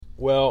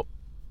Well,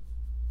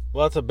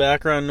 lots of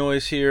background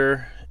noise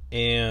here,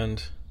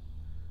 and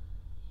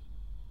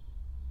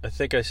I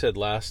think I said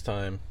last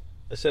time,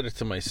 I said it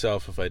to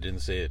myself if I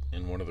didn't say it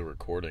in one of the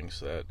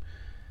recordings, that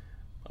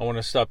I want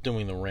to stop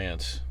doing the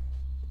rants,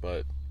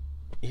 but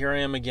here I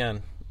am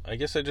again. I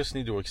guess I just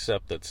need to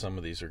accept that some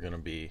of these are going to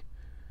be,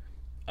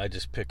 I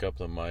just pick up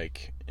the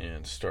mic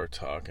and start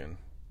talking,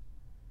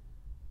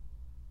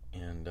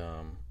 and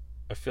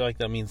I feel like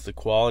that means the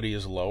quality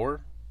is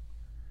lower,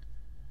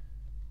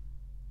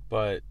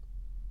 but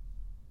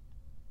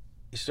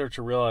you start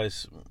to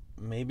realize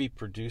maybe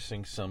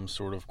producing some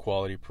sort of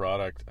quality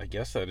product, I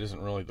guess that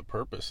isn't really the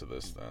purpose of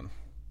this then.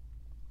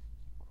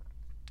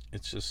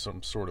 It's just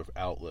some sort of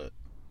outlet.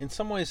 In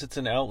some ways it's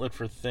an outlet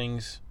for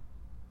things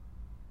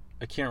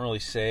I can't really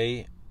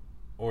say,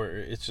 or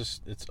it's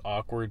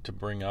awkward to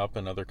bring up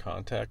in other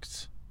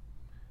contexts.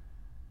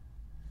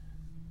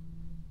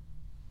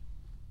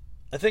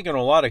 I think in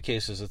a lot of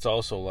cases it's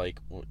also like,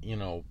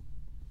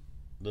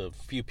 the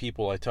few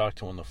people I talk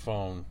to on the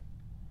phone,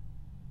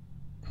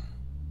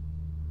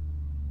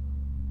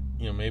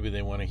 maybe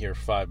they want to hear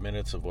 5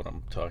 minutes of what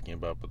I'm talking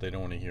about, but they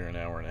don't want to hear an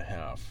hour and a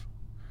half.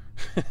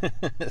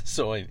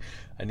 So I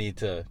need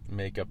to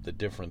make up the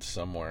difference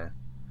somewhere,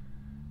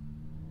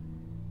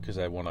 because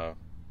I want to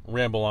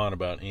ramble on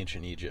about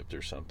ancient Egypt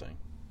or something.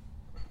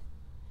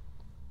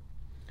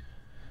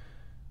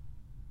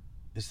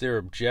 Is there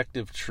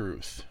objective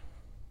truth?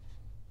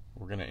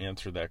 We're going to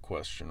answer that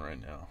question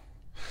right now.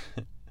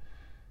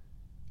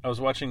 I was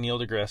watching Neil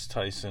deGrasse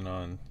Tyson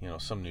on,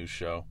 some news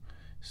show.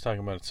 He's talking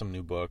about some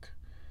new book.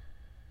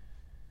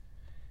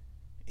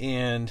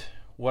 And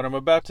what I'm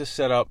about to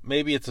set up,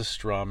 maybe it's a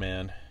straw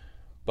man,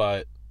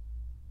 but,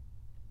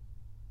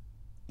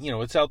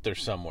 it's out there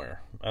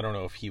somewhere. I don't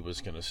know if he was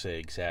going to say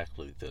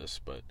exactly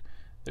this, but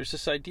there's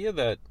this idea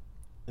that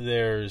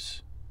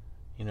there's,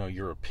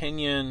 your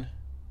opinion,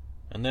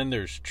 and then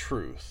there's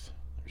truth.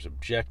 There's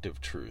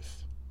objective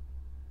truth.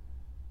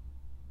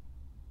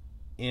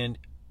 And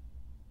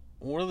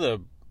one of the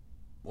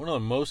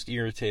most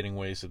irritating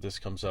ways that this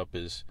comes up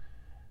is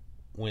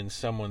when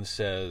someone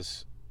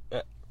says,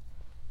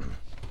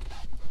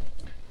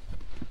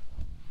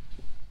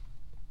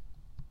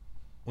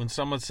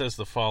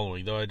 the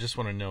following, though I just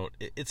want to note,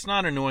 it's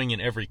not annoying in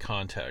every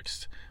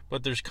context,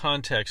 but there's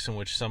contexts in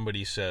which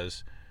somebody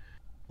says,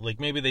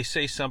 like maybe they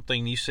say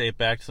something, you say it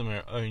back to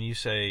them, and you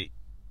say,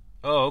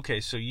 oh,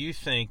 okay, so you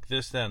think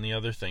this, that, and the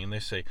other thing, and they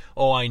say,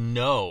 oh, I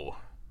know.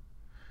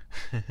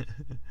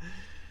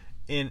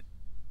 And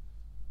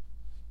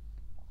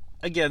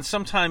again,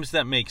 sometimes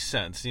that makes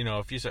sense.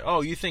 If you say, oh,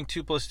 you think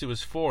 2 + 2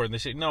 is 4, and they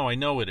say, no, I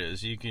know it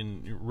is. You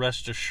can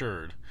rest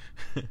assured.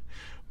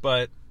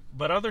 But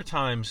other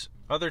times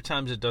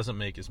it doesn't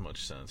make as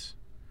much sense.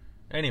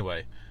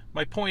 Anyway,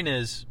 my point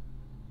is,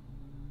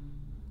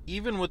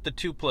 even with the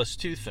 2 +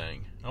 2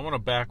 thing, I want to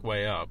back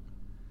way up.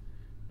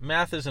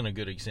 Math isn't a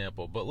good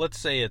example, but let's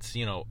say it's,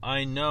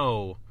 I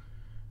know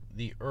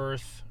the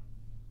Earth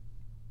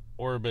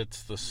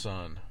orbits the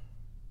sun.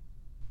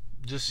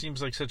 Just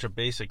seems like such a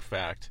basic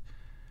fact.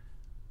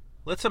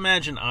 Let's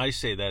imagine I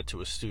say that to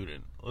a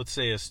student. Let's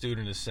say a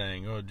student is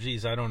saying, oh,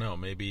 geez, I don't know,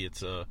 maybe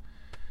it's a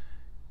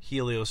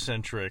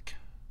heliocentric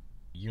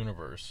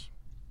universe.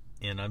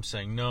 And I'm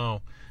saying,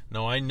 no,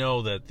 I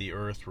know that the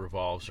Earth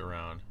revolves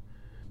around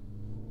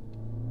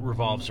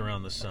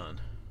the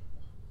sun.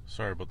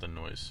 Sorry about the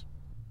noise.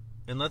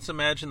 And let's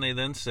imagine they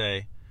then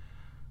say,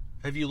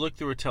 have you looked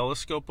through a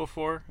telescope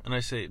before? And I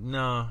say,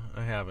 no,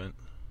 I haven't.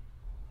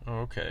 Oh,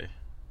 okay.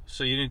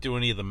 So you didn't do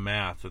any of the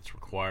math that's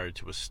required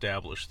to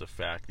establish the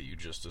fact that you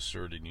just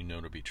asserted you know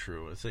to be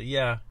true. I say,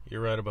 yeah,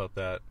 you're right about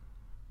that.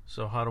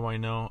 So how do I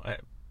know?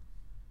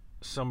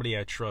 Somebody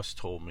I trust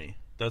told me.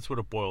 That's what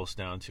it boils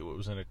down to. It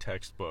was in a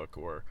textbook,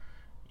 or,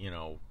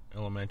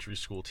 elementary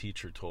school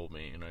teacher told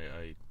me, and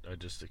I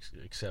just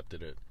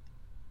accepted it.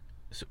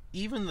 So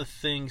even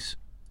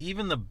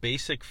the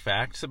basic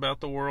facts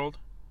about the world,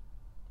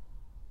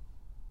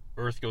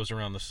 Earth goes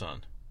around the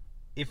sun.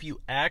 If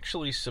you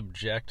actually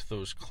subject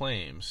those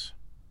claims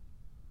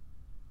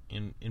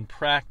in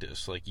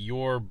practice, like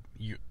your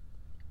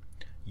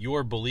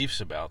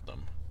beliefs about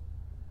them,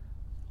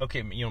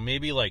 okay,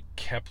 maybe like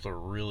Kepler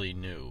really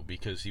knew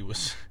because he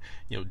was,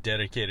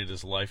 dedicated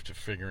his life to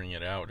figuring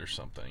it out or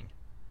something,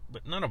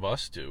 but none of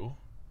us do.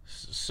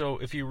 So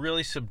if you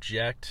really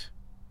subject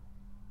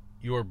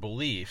your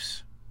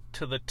beliefs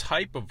to the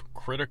type of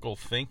critical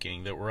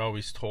thinking that we're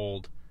always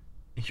told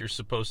you're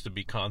supposed to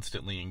be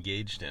constantly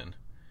engaged in,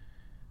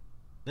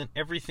 then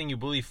everything you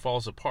believe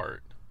falls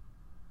apart.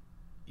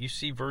 You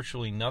see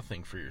virtually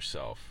nothing for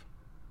yourself.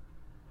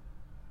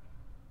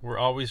 We're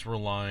always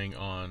relying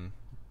on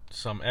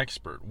some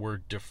expert.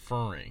 We're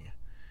deferring.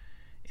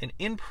 And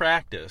in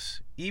practice,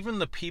 even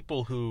the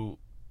people who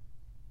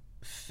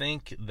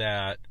think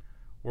that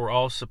we're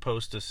all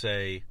supposed to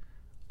say,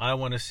 I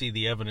want to see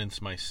the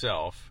evidence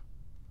myself,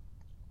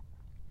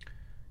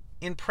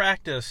 in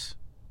practice,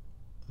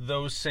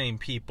 those same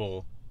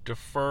people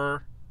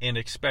defer and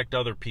expect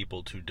other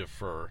people to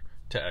defer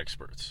to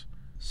experts.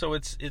 So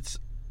it's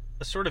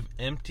a sort of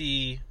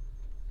empty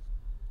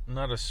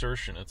not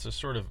assertion, it's a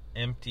sort of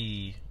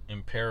empty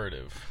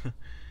imperative,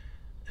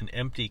 an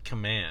empty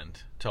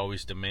command to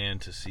always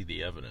demand to see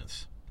the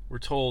evidence. We're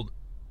told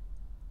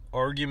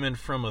argument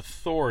from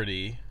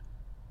authority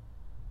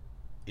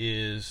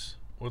is,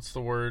 what's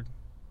the word?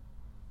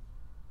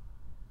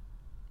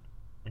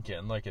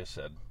 Again, like I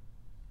said,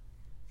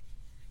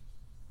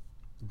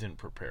 didn't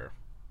prepare.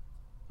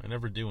 I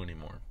never do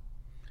anymore.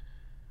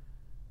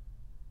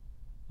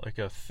 Like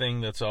a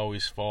thing that's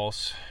always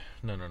false.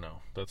 No,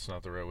 that's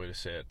not the right way to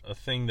say it. A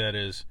thing that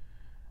is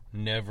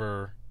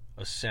never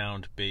a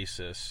sound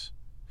basis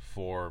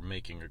for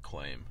making a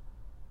claim.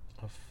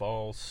 A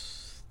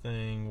false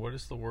thing. What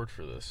is the word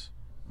for this?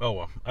 Oh,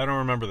 well, I don't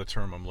remember the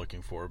term I'm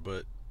looking for,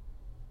 but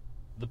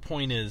the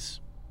point is,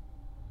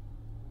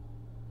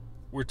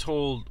 we're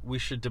told we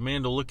should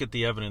demand to look at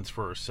the evidence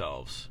for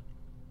ourselves.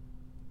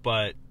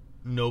 But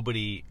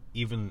nobody,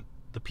 even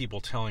the people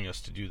telling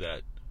us to do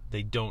that,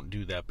 they don't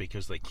do that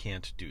because they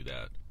can't do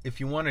that. If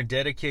you want to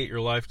dedicate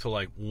your life to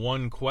like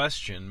one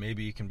question,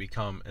 maybe you can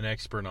become an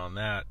expert on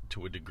that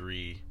to a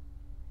degree.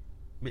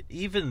 But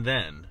even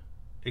then,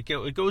 it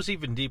goes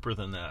even deeper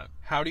than that.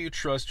 How do you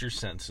trust your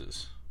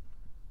senses?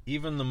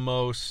 Even the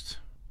most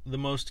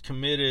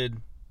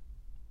committed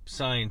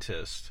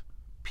scientist,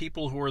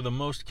 people who are the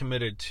most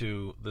committed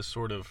to the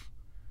sort of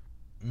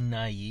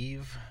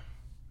naive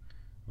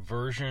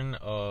version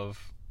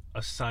of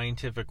a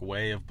scientific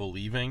way of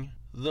believing,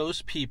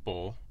 those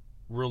people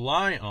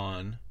rely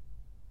on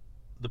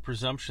the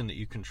presumption that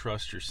you can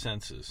trust your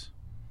senses.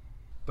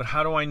 But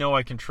how do I know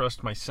I can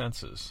trust my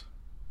senses?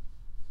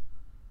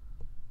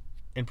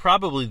 And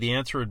probably the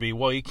answer would be,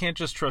 well, you can't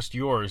just trust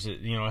yours.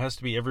 It has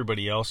to be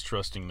everybody else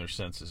trusting their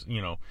senses.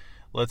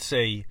 Let's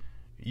say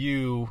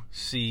you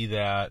see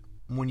that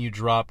when you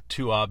drop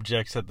two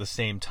objects at the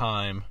same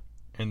time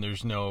and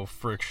there's no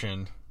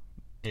friction,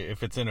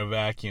 if it's in a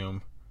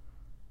vacuum,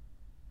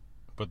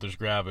 but there's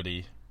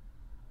gravity,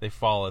 they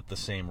fall at the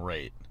same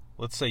rate.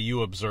 Let's say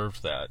you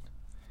observed that.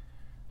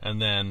 And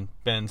then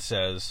Ben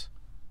says,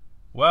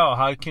 well,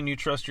 how can you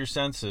trust your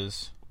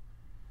senses?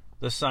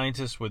 The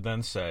scientist would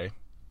then say,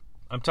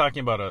 I'm talking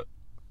about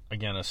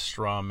a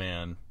straw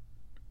man,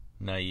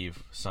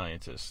 naive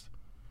scientist.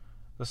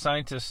 The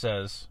scientist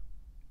says,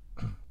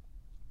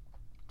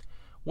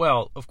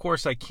 well, of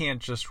course I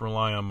can't just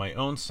rely on my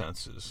own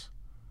senses.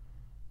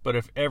 But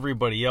if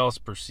everybody else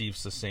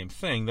perceives the same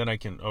thing, then I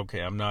can,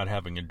 I'm not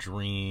having a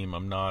dream,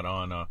 I'm not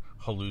on a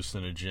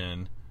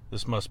hallucinogen,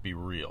 this must be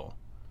real.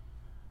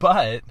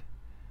 But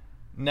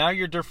now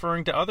you're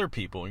deferring to other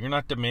people. You're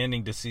not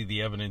demanding to see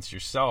the evidence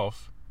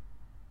yourself.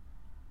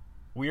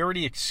 We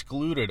already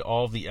excluded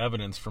all the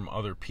evidence from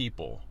other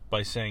people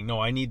by saying,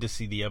 no, I need to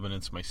see the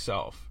evidence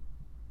myself.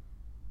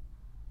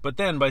 But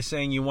then by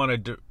saying you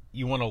want to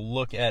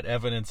look at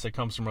evidence that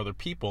comes from other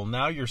people,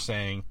 now you're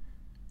saying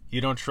you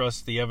don't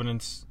trust the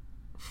evidence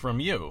from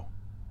you.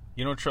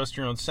 You don't trust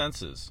your own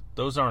senses.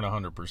 Those aren't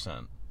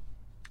 100%.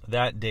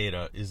 That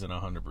data isn't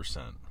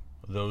 100%.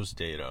 Those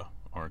data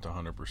aren't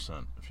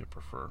 100%, if you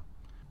prefer.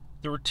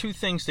 There were two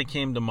things that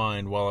came to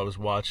mind while I was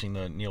watching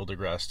the Neil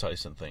deGrasse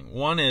Tyson thing.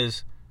 One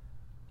is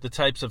the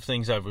types of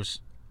things I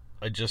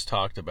just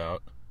talked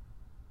about.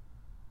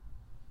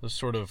 The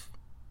sort of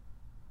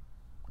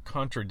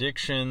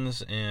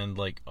contradictions and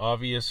like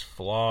obvious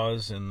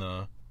flaws in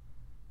the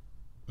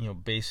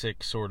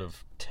basic sort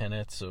of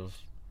tenets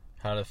of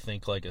how to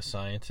think like a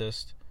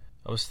scientist.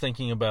 I was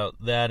thinking about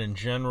that in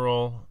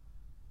general,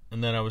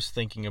 and then I was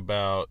thinking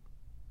about,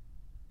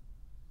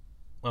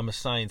 I'm a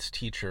science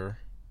teacher.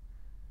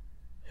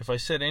 If I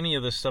said any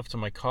of this stuff to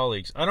my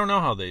colleagues, I don't know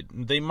how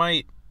they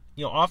might,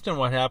 often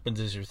what happens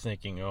is you're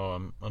thinking,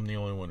 oh, I'm the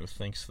only one who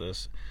thinks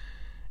this.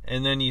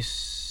 And then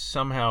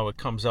somehow it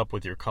comes up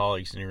with your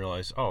colleagues and you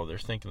realize, oh, they're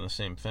thinking the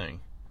same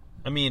thing.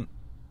 I mean,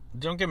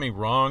 don't get me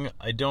wrong,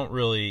 I don't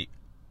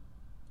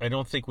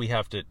think we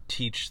have to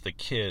teach the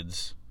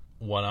kids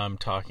what I'm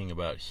talking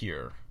about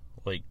here.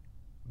 Like,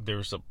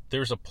 there's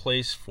a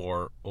place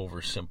for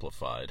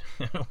oversimplified.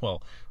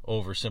 Well,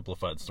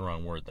 oversimplified's the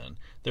wrong word then.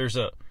 There's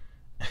a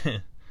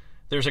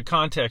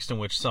context in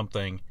which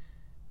something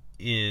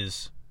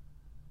is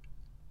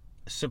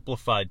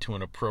simplified to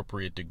an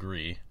appropriate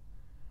degree,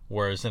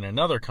 whereas in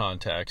another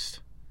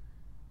context,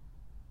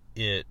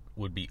 it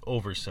would be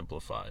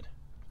oversimplified.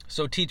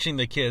 So teaching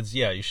the kids,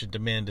 you should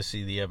demand to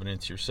see the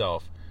evidence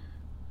yourself.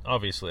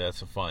 Obviously,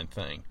 that's a fine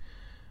thing.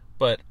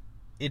 But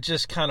it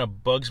just kind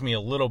of bugs me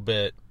a little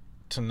bit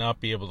to not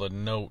be able to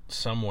note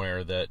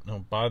somewhere that,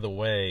 by the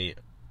way,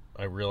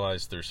 I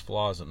realize there's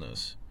flaws in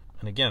this.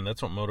 And again,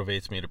 that's what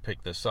motivates me to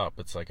pick this up.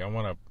 It's like I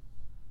want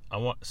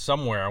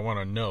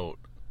to note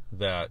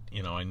that,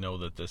 I know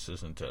that this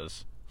isn't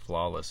as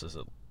flawless as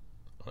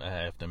I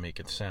have to make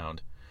it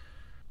sound.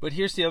 But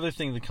here's the other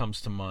thing that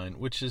comes to mind,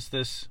 which is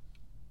this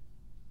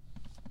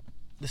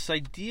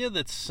idea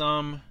that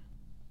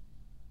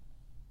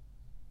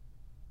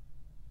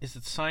is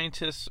it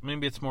scientists,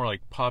 maybe it's more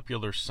like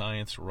popular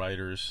science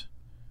writers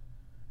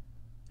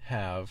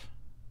have,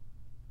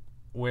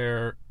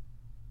 where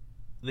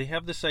they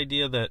have this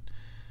idea that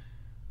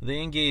they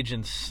engage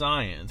in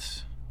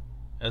science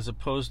as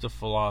opposed to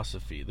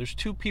philosophy. There's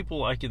two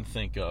people I can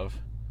think of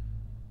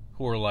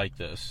who are like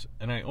this,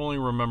 and I only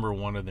remember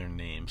one of their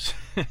names.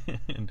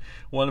 And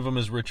one of them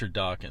is Richard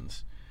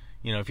Dawkins.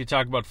 If you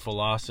talk about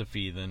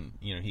philosophy, then,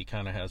 he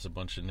kind of has a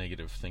bunch of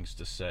negative things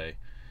to say.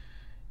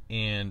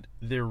 And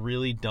they're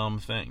really dumb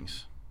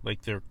things.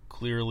 Like, they're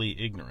clearly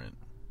ignorant.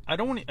 I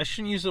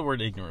shouldn't use the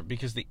word ignorant,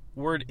 because the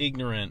word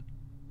ignorant,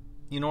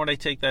 you know what I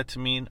take that to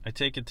mean? I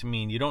take it to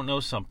mean you don't know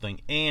something,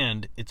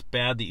 and it's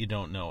bad that you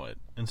don't know it.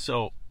 And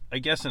so, I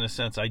guess in a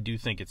sense, I do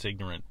think it's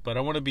ignorant, but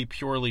I want to be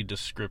purely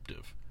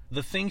descriptive.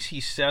 The things he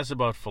says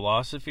about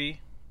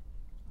philosophy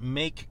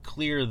make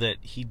clear that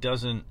he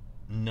doesn't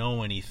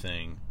know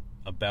anything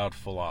about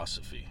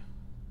philosophy.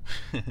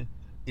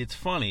 It's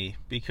funny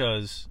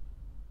because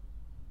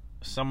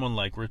someone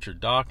like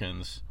Richard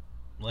Dawkins,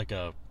 like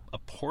a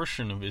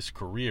portion of his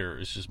career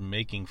is just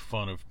making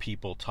fun of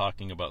people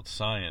talking about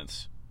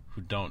science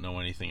who don't know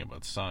anything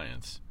about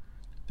science.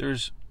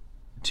 There's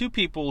two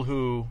people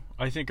who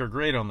I think are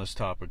great on this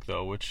topic,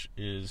 though,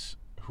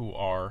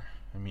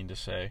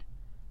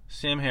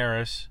 Sam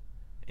Harris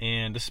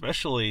and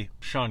especially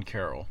Sean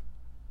Carroll.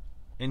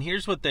 And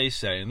here's what they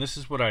say, and this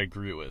is what I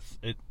agree with.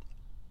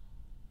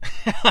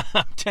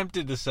 I'm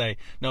tempted to say,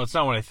 no, it's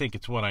not what I think,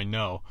 it's what I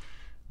know,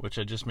 which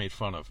I just made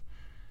fun of.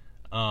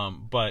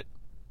 But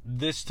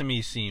this to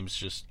me seems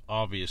just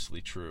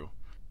obviously true.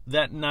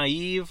 That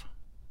naive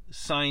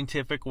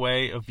scientific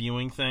way of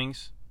viewing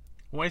things,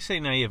 when I say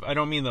naive, I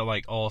don't mean that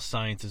like all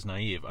science is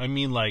naive. I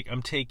mean like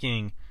I'm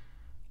taking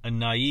a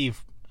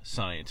naive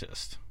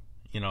scientist,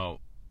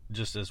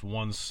 just as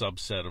one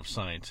subset of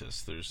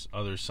scientists. There's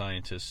other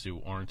scientists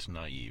who aren't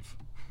naive.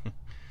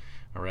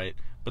 All right?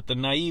 But the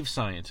naive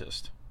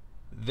scientist,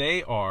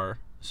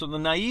 so the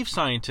naive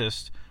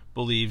scientist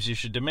believes you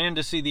should demand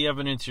to see the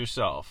evidence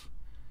yourself.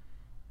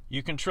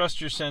 You can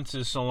trust your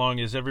senses so long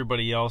as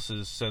everybody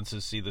else's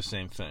senses see the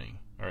same thing.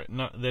 All right?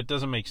 No, that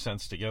doesn't make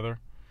sense together.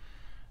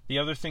 The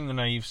other thing the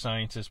naive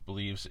scientist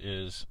believes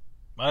is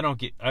I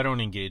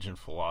don't engage in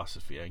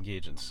philosophy. I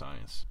engage in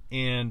science.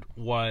 And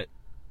what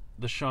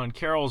the Sean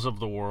Carrolls of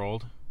the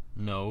world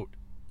note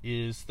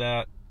is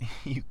that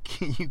you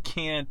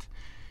can't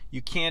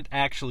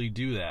actually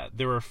do that.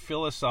 There are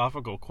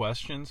philosophical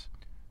questions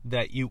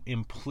that you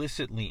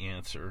implicitly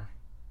answer,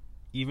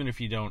 even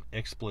if you don't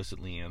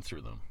explicitly answer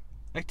them.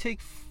 I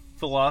take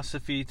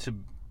philosophy to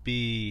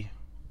be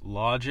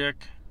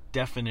logic,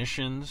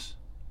 definitions.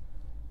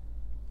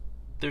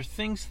 They're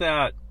things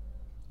that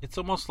it's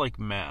almost like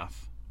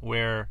math,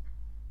 where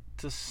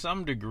to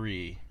some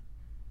degree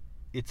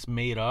it's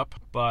made up,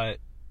 but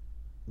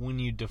when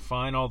you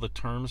define all the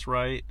terms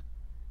right,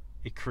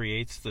 it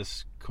creates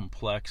this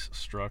complex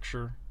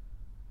structure.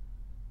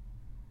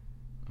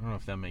 I don't know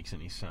if that makes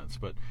any sense,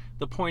 but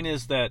the point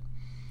is that,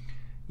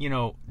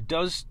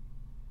 does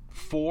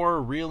 4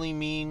 really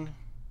mean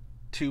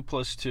 2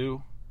 plus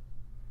 2?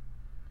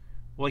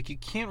 Like, you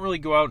can't really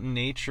go out in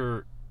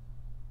nature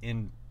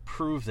and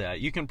prove that.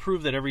 You can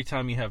prove that every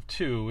time you have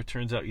 2, it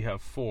turns out you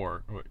have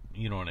 4.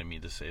 You know what I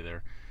mean to say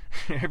there.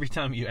 Every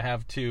time you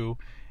have 2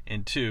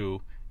 and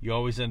 2, you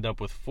always end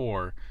up with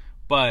 4.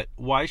 But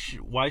why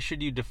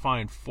should you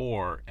define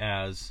 4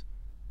 as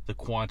the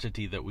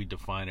quantity that we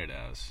define it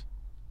as?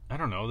 I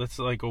don't know. That's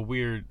like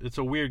it's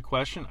a weird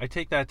question. I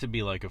take that to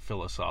be like a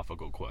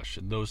philosophical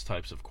question, those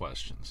types of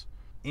questions.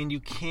 And you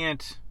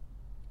can't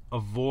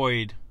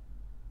avoid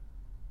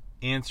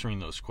answering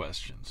those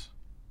questions.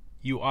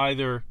 You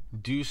either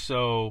do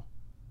so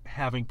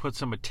having put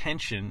some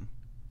attention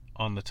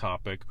on the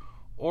topic,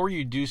 or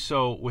you do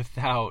so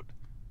without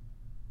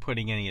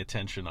putting any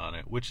attention on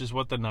it, which is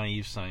what the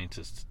naive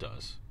scientist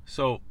does.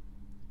 So,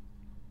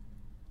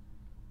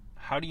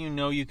 how do you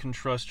know you can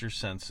trust your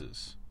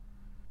senses?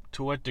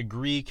 To what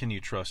degree can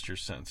you trust your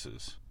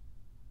senses?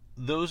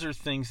 Those are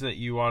things that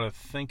you ought to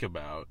think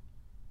about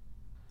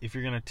if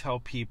you're going to tell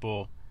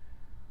people,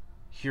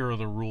 here are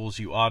the rules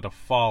you ought to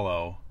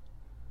follow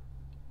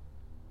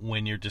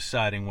when you're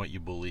deciding what you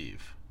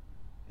believe.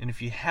 And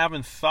if you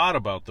haven't thought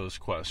about those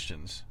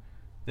questions,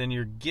 then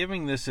you're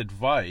giving this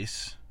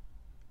advice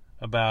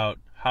about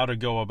how to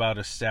go about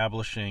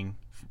establishing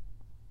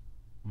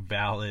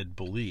valid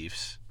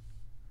beliefs,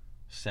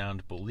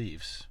 sound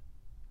beliefs,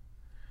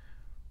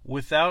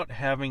 without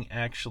having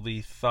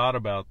actually thought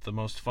about the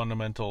most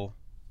fundamental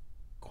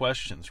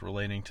questions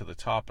relating to the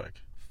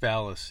topic.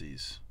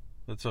 Fallacies.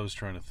 That's what I was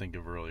trying to think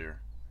of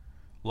earlier.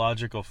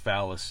 Logical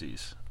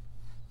fallacies.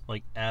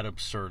 Like ad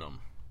absurdum.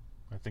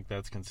 I think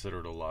that's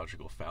considered a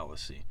logical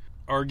fallacy.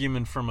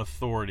 Argument from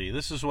authority.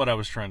 This is what I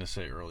was trying to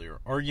say earlier.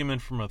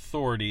 Argument from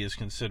authority is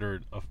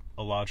considered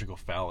a logical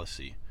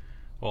fallacy.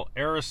 Well,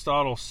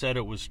 Aristotle said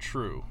it was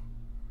true.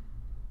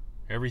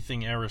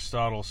 Everything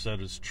Aristotle said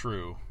is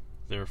true.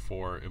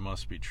 Therefore, it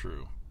must be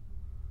true.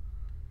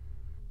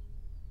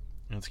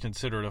 And it's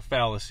considered a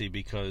fallacy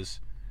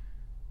because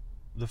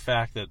the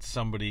fact that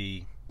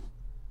somebody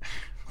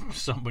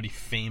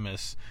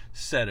famous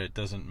said it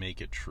doesn't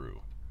make it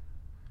true.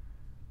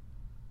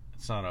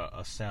 It's not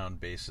a sound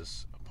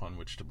basis upon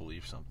which to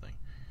believe something.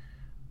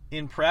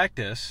 In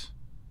practice,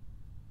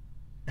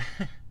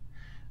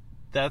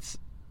 that's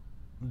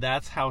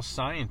how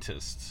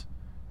scientists,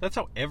 that's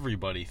how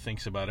everybody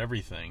thinks about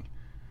everything.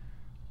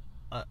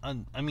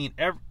 I mean,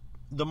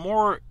 the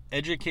more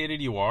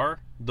educated you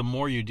are, the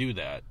more you do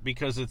that,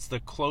 because it's the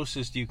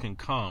closest you can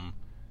come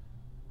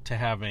to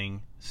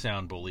having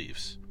sound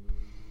beliefs.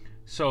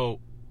 So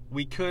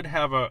we could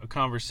have a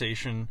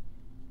conversation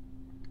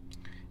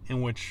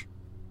in which,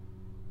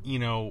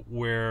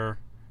 we're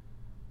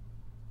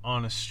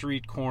on a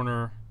street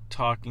corner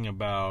talking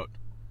about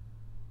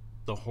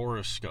the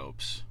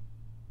horoscopes.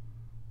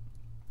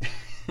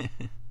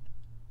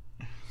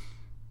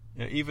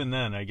 Even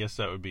then, I guess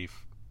that would be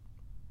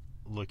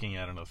looking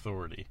at an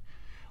authority.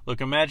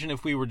 Look, imagine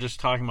if we were just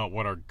talking about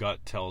what our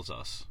gut tells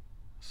us.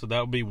 So that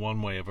would be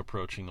one way of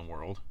approaching the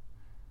world.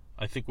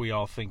 I think we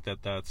all think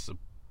that that's a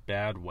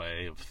bad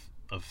way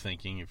of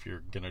thinking if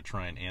you're going to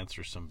try and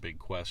answer some big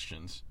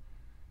questions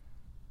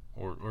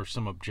or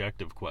some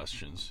objective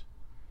questions.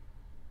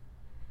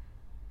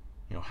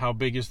 How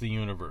big is the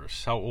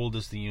universe? How old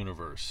is the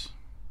universe?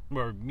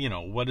 Or,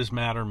 what is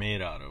matter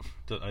made out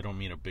of? I don't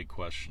mean a big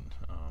question.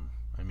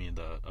 I mean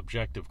the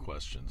objective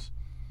questions.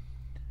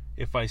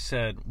 If I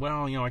said,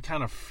 well, I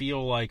kind of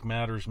feel like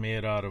matter's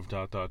made out of ...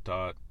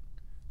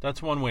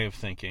 That's one way of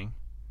thinking.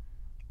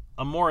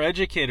 A more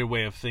educated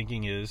way of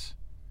thinking is,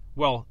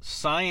 well,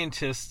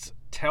 scientists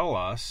tell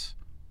us.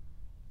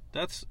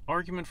 That's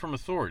argument from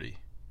authority.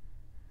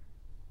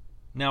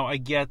 Now, I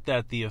get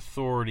that the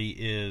authority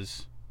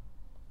is,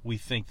 we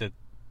think that,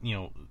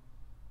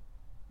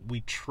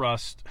 we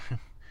trust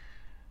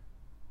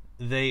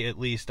they at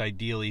least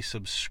ideally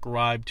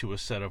subscribe to a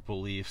set of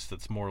beliefs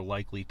that's more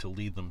likely to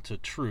lead them to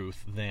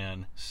truth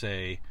than,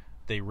 say,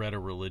 they read a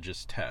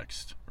religious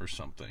text or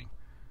something.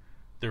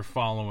 They're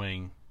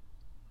following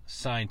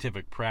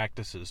scientific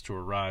practices to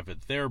arrive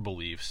at their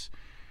beliefs,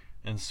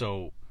 and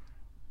so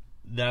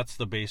that's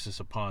the basis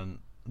of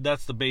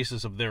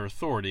their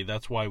authority.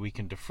 That's why we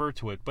can defer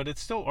to it, but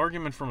it's still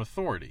argument from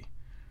authority.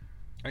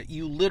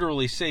 You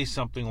literally say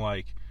something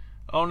like,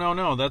 oh,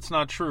 no, that's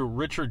not true.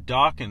 Richard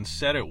Dawkins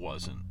said it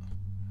wasn't.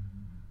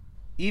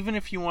 Even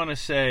if you want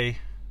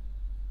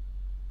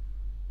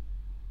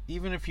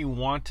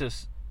to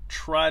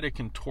try to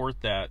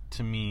contort that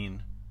to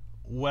mean,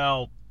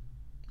 well,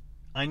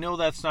 I know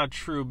that's not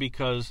true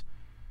because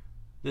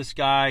this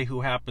guy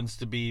who happens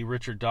to be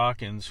Richard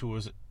Dawkins, who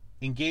was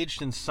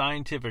engaged in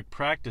scientific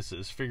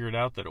practices, figured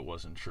out that it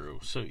wasn't true.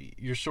 So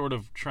you're sort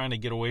of trying to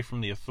get away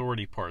from the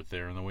authority part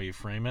there in the way you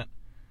frame it.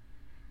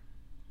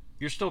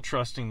 You're still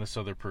trusting this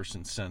other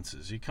person's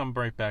senses. You come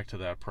right back to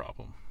that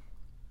problem.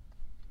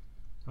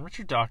 And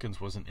Richard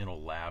Dawkins wasn't in a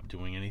lab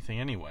doing anything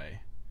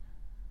anyway.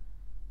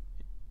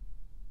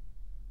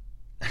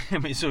 I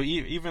mean, so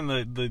even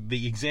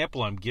the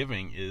example I'm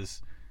giving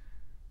is,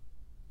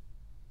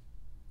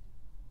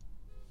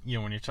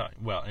 when you're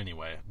talking, well,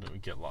 anyway, we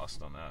get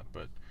lost on that,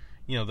 but,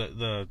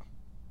 the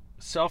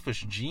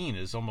selfish gene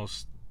is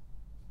almost,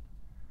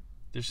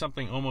 there's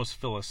something almost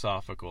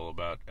philosophical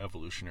about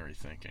evolutionary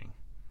thinking.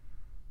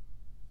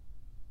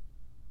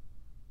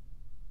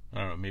 I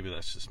don't know, maybe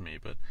that's just me,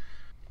 but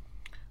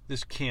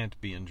this can't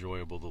be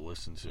enjoyable to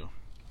listen to.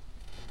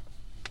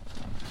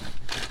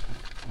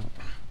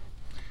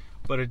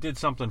 But it did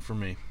something for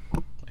me,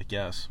 I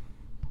guess.